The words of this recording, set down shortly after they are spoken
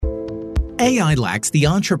AI Lacks the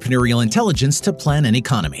Entrepreneurial Intelligence to Plan an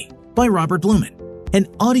Economy by Robert Blumen, an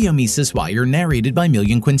audio Mises Wire narrated by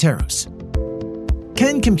Millian Quinteros.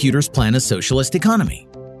 Can computers plan a socialist economy?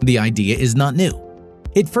 The idea is not new.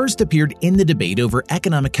 It first appeared in the debate over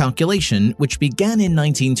economic calculation, which began in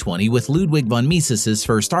 1920 with Ludwig von Mises's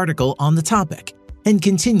first article on the topic and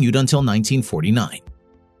continued until 1949.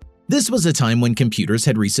 This was a time when computers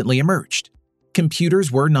had recently emerged.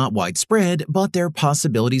 Computers were not widespread, but their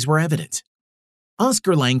possibilities were evident.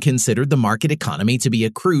 Oscar Lange considered the market economy to be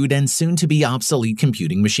a crude and soon-to-be obsolete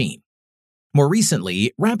computing machine. More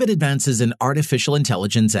recently, rapid advances in artificial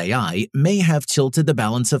intelligence (AI) may have tilted the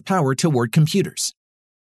balance of power toward computers.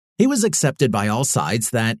 It was accepted by all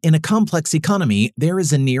sides that in a complex economy, there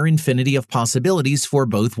is a near infinity of possibilities for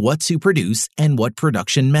both what to produce and what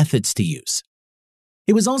production methods to use.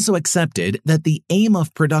 It was also accepted that the aim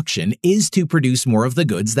of production is to produce more of the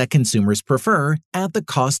goods that consumers prefer at the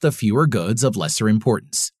cost of fewer goods of lesser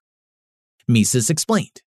importance. Mises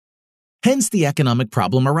explained. Hence, the economic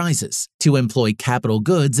problem arises to employ capital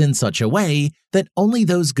goods in such a way that only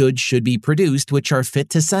those goods should be produced which are fit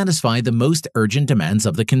to satisfy the most urgent demands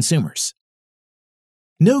of the consumers.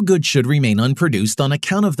 No good should remain unproduced on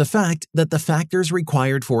account of the fact that the factors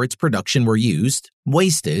required for its production were used,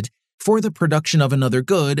 wasted, for the production of another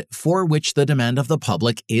good for which the demand of the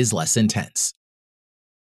public is less intense.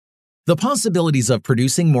 The possibilities of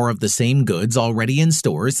producing more of the same goods already in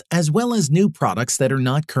stores, as well as new products that are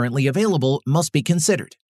not currently available, must be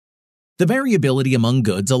considered. The variability among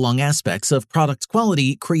goods along aspects of product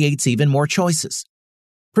quality creates even more choices.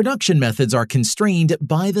 Production methods are constrained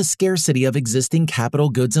by the scarcity of existing capital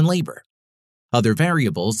goods and labor. Other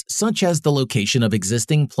variables, such as the location of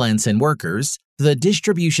existing plants and workers, the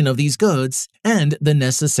distribution of these goods, and the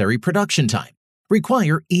necessary production time,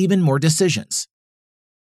 require even more decisions.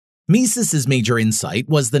 Mises's major insight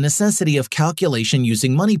was the necessity of calculation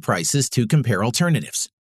using money prices to compare alternatives.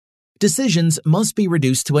 Decisions must be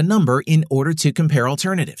reduced to a number in order to compare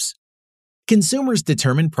alternatives. Consumers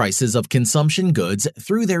determine prices of consumption goods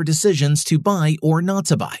through their decisions to buy or not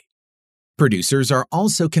to buy. Producers are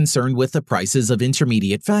also concerned with the prices of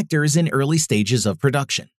intermediate factors in early stages of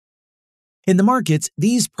production. In the markets,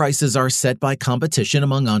 these prices are set by competition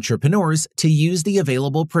among entrepreneurs to use the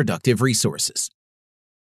available productive resources.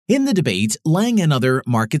 In the debate, Lange and other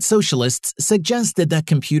market socialists suggested that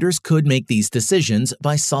computers could make these decisions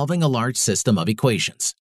by solving a large system of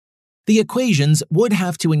equations. The equations would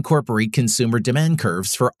have to incorporate consumer demand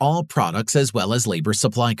curves for all products as well as labor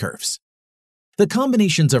supply curves. The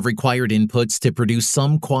combinations of required inputs to produce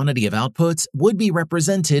some quantity of outputs would be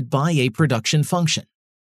represented by a production function.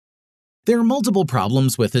 There are multiple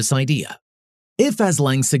problems with this idea. If, as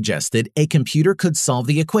Lange suggested, a computer could solve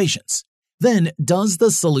the equations, then does the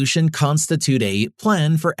solution constitute a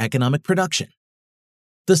plan for economic production?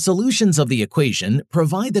 The solutions of the equation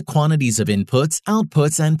provide the quantities of inputs,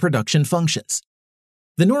 outputs, and production functions.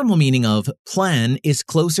 The normal meaning of plan is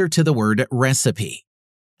closer to the word recipe.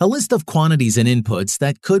 A list of quantities and inputs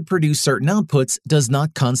that could produce certain outputs does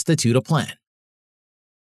not constitute a plan.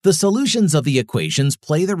 The solutions of the equations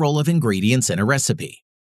play the role of ingredients in a recipe.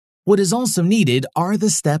 What is also needed are the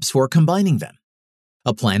steps for combining them.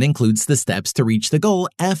 A plan includes the steps to reach the goal.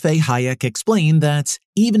 F.A. Hayek explained that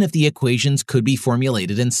even if the equations could be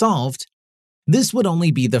formulated and solved, this would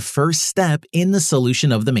only be the first step in the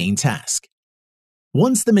solution of the main task.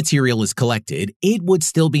 Once the material is collected, it would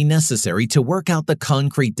still be necessary to work out the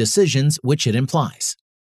concrete decisions which it implies.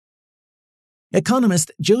 Economist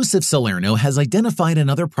Joseph Salerno has identified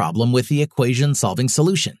another problem with the equation-solving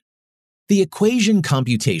solution. The equation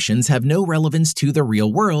computations have no relevance to the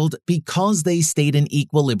real world because they state an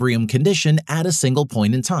equilibrium condition at a single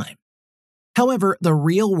point in time. However, the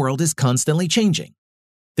real world is constantly changing.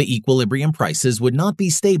 The equilibrium prices would not be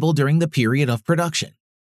stable during the period of production.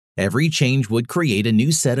 Every change would create a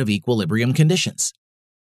new set of equilibrium conditions.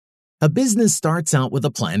 A business starts out with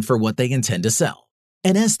a plan for what they intend to sell,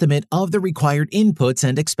 an estimate of the required inputs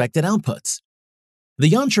and expected outputs.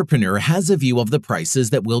 The entrepreneur has a view of the prices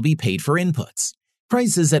that will be paid for inputs,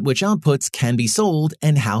 prices at which outputs can be sold,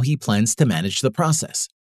 and how he plans to manage the process.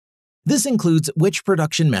 This includes which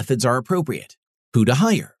production methods are appropriate, who to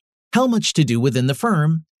hire, how much to do within the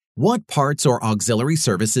firm, what parts or auxiliary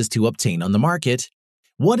services to obtain on the market,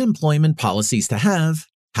 what employment policies to have,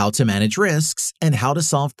 how to manage risks, and how to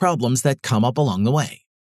solve problems that come up along the way.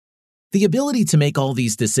 The ability to make all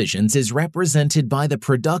these decisions is represented by the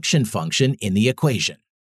production function in the equation.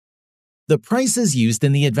 The prices used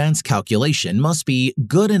in the advanced calculation must be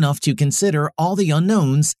good enough to consider all the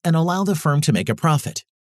unknowns and allow the firm to make a profit.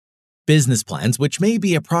 Business plans, which may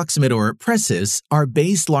be approximate or precise, are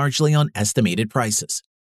based largely on estimated prices.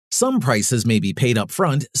 Some prices may be paid up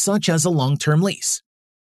front, such as a long-term lease.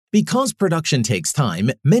 Because production takes time,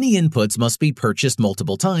 many inputs must be purchased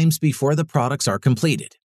multiple times before the products are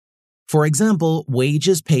completed. For example,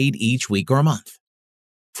 wages paid each week or month.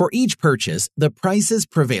 For each purchase, the prices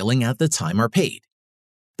prevailing at the time are paid.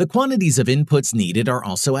 The quantities of inputs needed are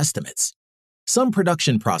also estimates. Some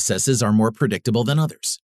production processes are more predictable than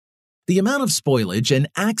others. The amount of spoilage and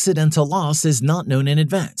accidental loss is not known in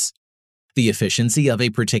advance. The efficiency of a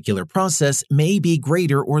particular process may be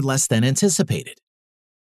greater or less than anticipated.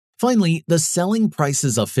 Finally, the selling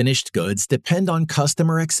prices of finished goods depend on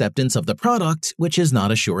customer acceptance of the product, which is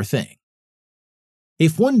not a sure thing.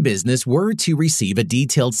 If one business were to receive a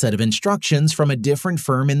detailed set of instructions from a different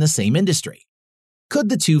firm in the same industry, could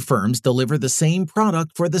the two firms deliver the same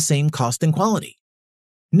product for the same cost and quality?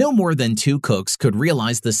 No more than two cooks could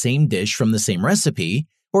realize the same dish from the same recipe,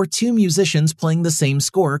 or two musicians playing the same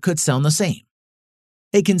score could sound the same.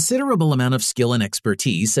 A considerable amount of skill and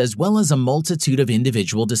expertise, as well as a multitude of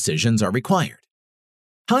individual decisions, are required.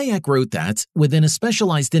 Hayek wrote that, within a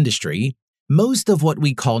specialized industry, most of what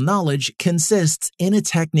we call knowledge consists in a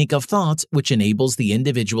technique of thought which enables the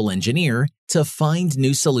individual engineer to find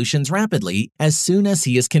new solutions rapidly as soon as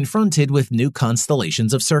he is confronted with new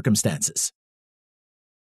constellations of circumstances.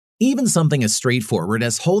 Even something as straightforward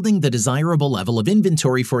as holding the desirable level of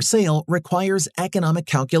inventory for sale requires economic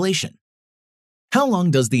calculation. How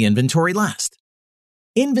long does the inventory last?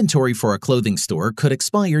 Inventory for a clothing store could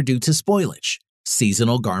expire due to spoilage,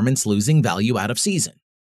 seasonal garments losing value out of season,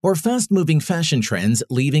 or fast-moving fashion trends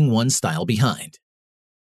leaving one style behind.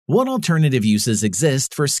 What alternative uses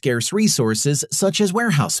exist for scarce resources such as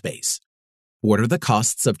warehouse space? What are the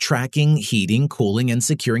costs of tracking, heating, cooling, and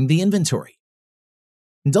securing the inventory?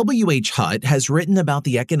 W.H. Hutt has written about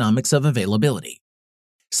the economics of availability.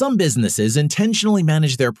 Some businesses intentionally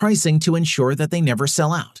manage their pricing to ensure that they never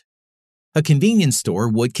sell out. A convenience store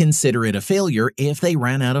would consider it a failure if they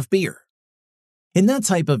ran out of beer. In that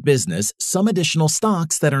type of business, some additional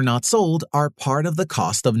stocks that are not sold are part of the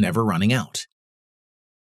cost of never running out.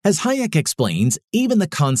 As Hayek explains, even the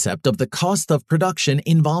concept of the cost of production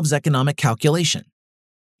involves economic calculation.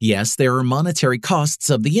 Yes, there are monetary costs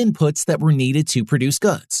of the inputs that were needed to produce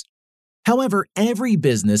goods. However, every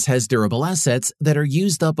business has durable assets that are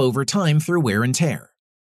used up over time through wear and tear.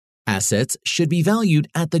 Assets should be valued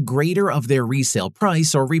at the greater of their resale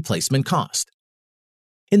price or replacement cost.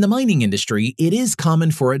 In the mining industry, it is common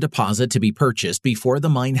for a deposit to be purchased before the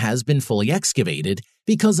mine has been fully excavated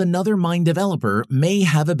because another mine developer may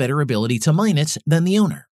have a better ability to mine it than the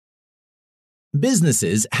owner.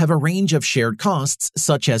 Businesses have a range of shared costs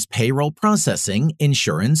such as payroll processing,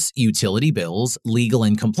 insurance, utility bills, legal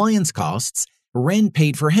and compliance costs, rent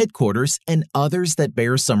paid for headquarters, and others that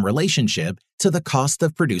bear some relationship to the cost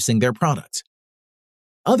of producing their product.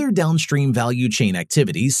 Other downstream value chain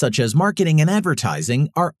activities such as marketing and advertising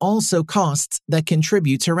are also costs that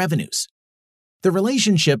contribute to revenues. The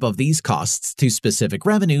relationship of these costs to specific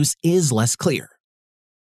revenues is less clear.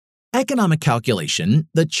 Economic calculation,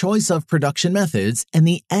 the choice of production methods, and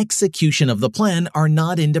the execution of the plan are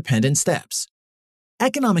not independent steps.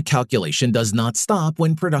 Economic calculation does not stop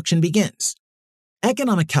when production begins.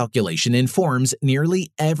 Economic calculation informs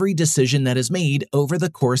nearly every decision that is made over the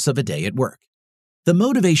course of a day at work. The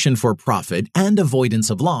motivation for profit and avoidance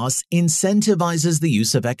of loss incentivizes the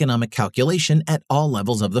use of economic calculation at all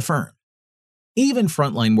levels of the firm. Even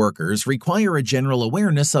frontline workers require a general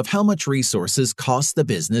awareness of how much resources cost the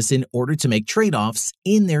business in order to make trade-offs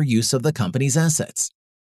in their use of the company's assets.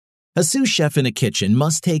 A sous chef in a kitchen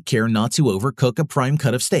must take care not to overcook a prime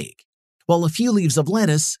cut of steak, while a few leaves of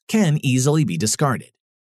lettuce can easily be discarded.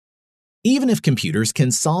 Even if computers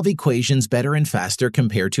can solve equations better and faster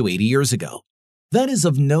compared to 80 years ago, that is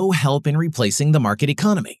of no help in replacing the market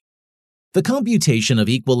economy. The computation of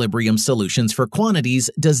equilibrium solutions for quantities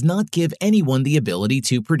does not give anyone the ability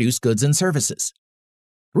to produce goods and services.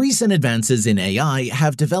 Recent advances in AI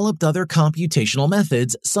have developed other computational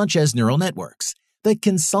methods, such as neural networks, that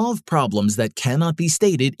can solve problems that cannot be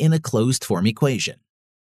stated in a closed-form equation.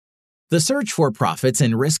 The search for profits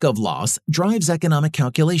and risk of loss drives economic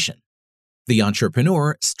calculation. The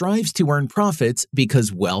entrepreneur strives to earn profits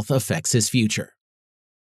because wealth affects his future.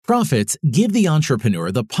 Profits give the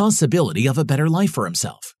entrepreneur the possibility of a better life for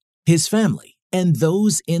himself, his family, and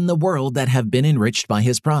those in the world that have been enriched by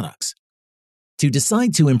his products. To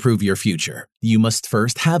decide to improve your future, you must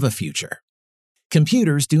first have a future.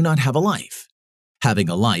 Computers do not have a life. Having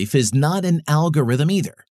a life is not an algorithm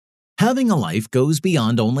either. Having a life goes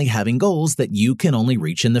beyond only having goals that you can only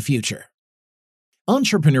reach in the future.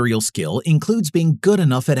 Entrepreneurial skill includes being good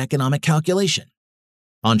enough at economic calculation.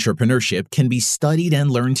 Entrepreneurship can be studied and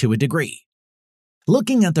learned to a degree.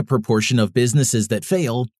 Looking at the proportion of businesses that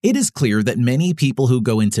fail, it is clear that many people who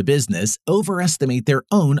go into business overestimate their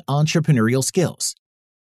own entrepreneurial skills.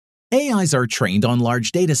 AIs are trained on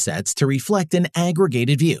large data sets to reflect an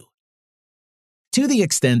aggregated view. To the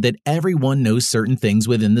extent that everyone knows certain things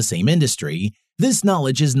within the same industry, this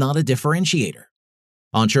knowledge is not a differentiator.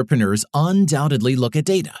 Entrepreneurs undoubtedly look at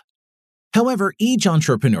data. However, each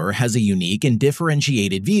entrepreneur has a unique and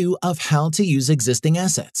differentiated view of how to use existing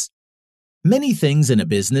assets. Many things in a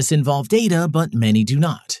business involve data, but many do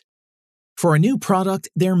not. For a new product,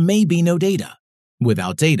 there may be no data.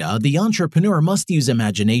 Without data, the entrepreneur must use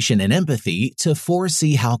imagination and empathy to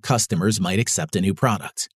foresee how customers might accept a new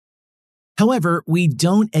product. However, we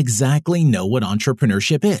don't exactly know what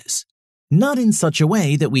entrepreneurship is, not in such a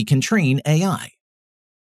way that we can train AI.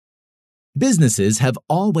 Businesses have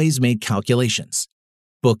always made calculations.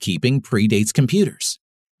 Bookkeeping predates computers.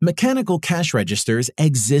 Mechanical cash registers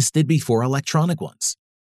existed before electronic ones.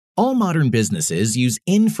 All modern businesses use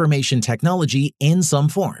information technology in some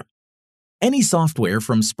form. Any software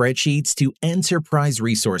from spreadsheets to enterprise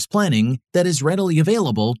resource planning that is readily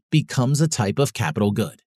available becomes a type of capital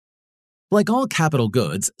good. Like all capital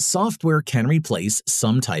goods, software can replace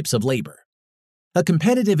some types of labor. A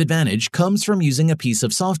competitive advantage comes from using a piece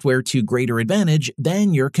of software to greater advantage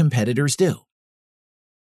than your competitors do.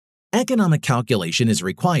 Economic calculation is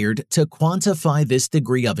required to quantify this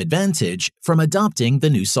degree of advantage from adopting the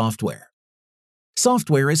new software.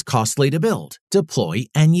 Software is costly to build, deploy,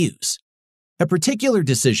 and use. A particular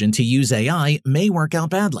decision to use AI may work out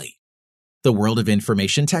badly. The world of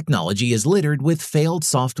information technology is littered with failed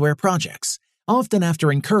software projects, often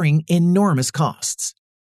after incurring enormous costs.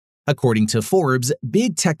 According to Forbes,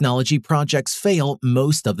 big technology projects fail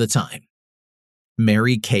most of the time.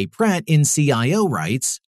 Mary K. Pratt in CIO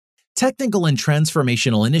writes, "Technical and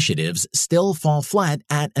transformational initiatives still fall flat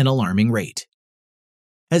at an alarming rate."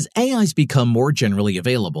 As AIs become more generally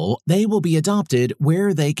available, they will be adopted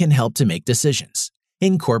where they can help to make decisions,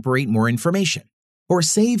 incorporate more information, or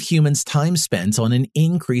save humans time spent on an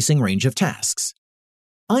increasing range of tasks.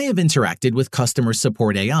 I have interacted with customer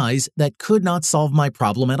support AIs that could not solve my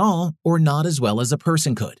problem at all or not as well as a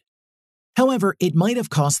person could. However, it might have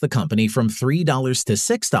cost the company from $3 to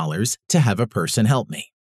 $6 to have a person help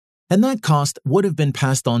me. And that cost would have been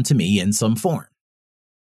passed on to me in some form.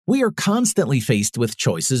 We are constantly faced with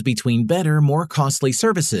choices between better, more costly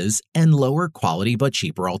services and lower quality but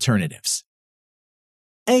cheaper alternatives.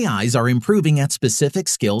 AIs are improving at specific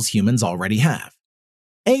skills humans already have.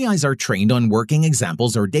 AIs are trained on working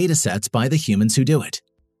examples or datasets by the humans who do it.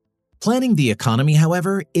 Planning the economy,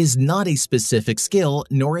 however, is not a specific skill,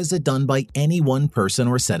 nor is it done by any one person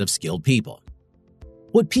or set of skilled people.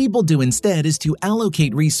 What people do instead is to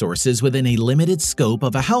allocate resources within a limited scope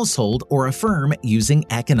of a household or a firm using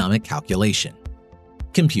economic calculation.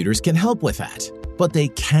 Computers can help with that, but they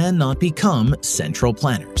cannot become central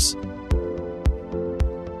planners.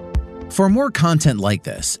 For more content like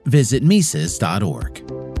this, visit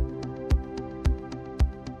Mises.org.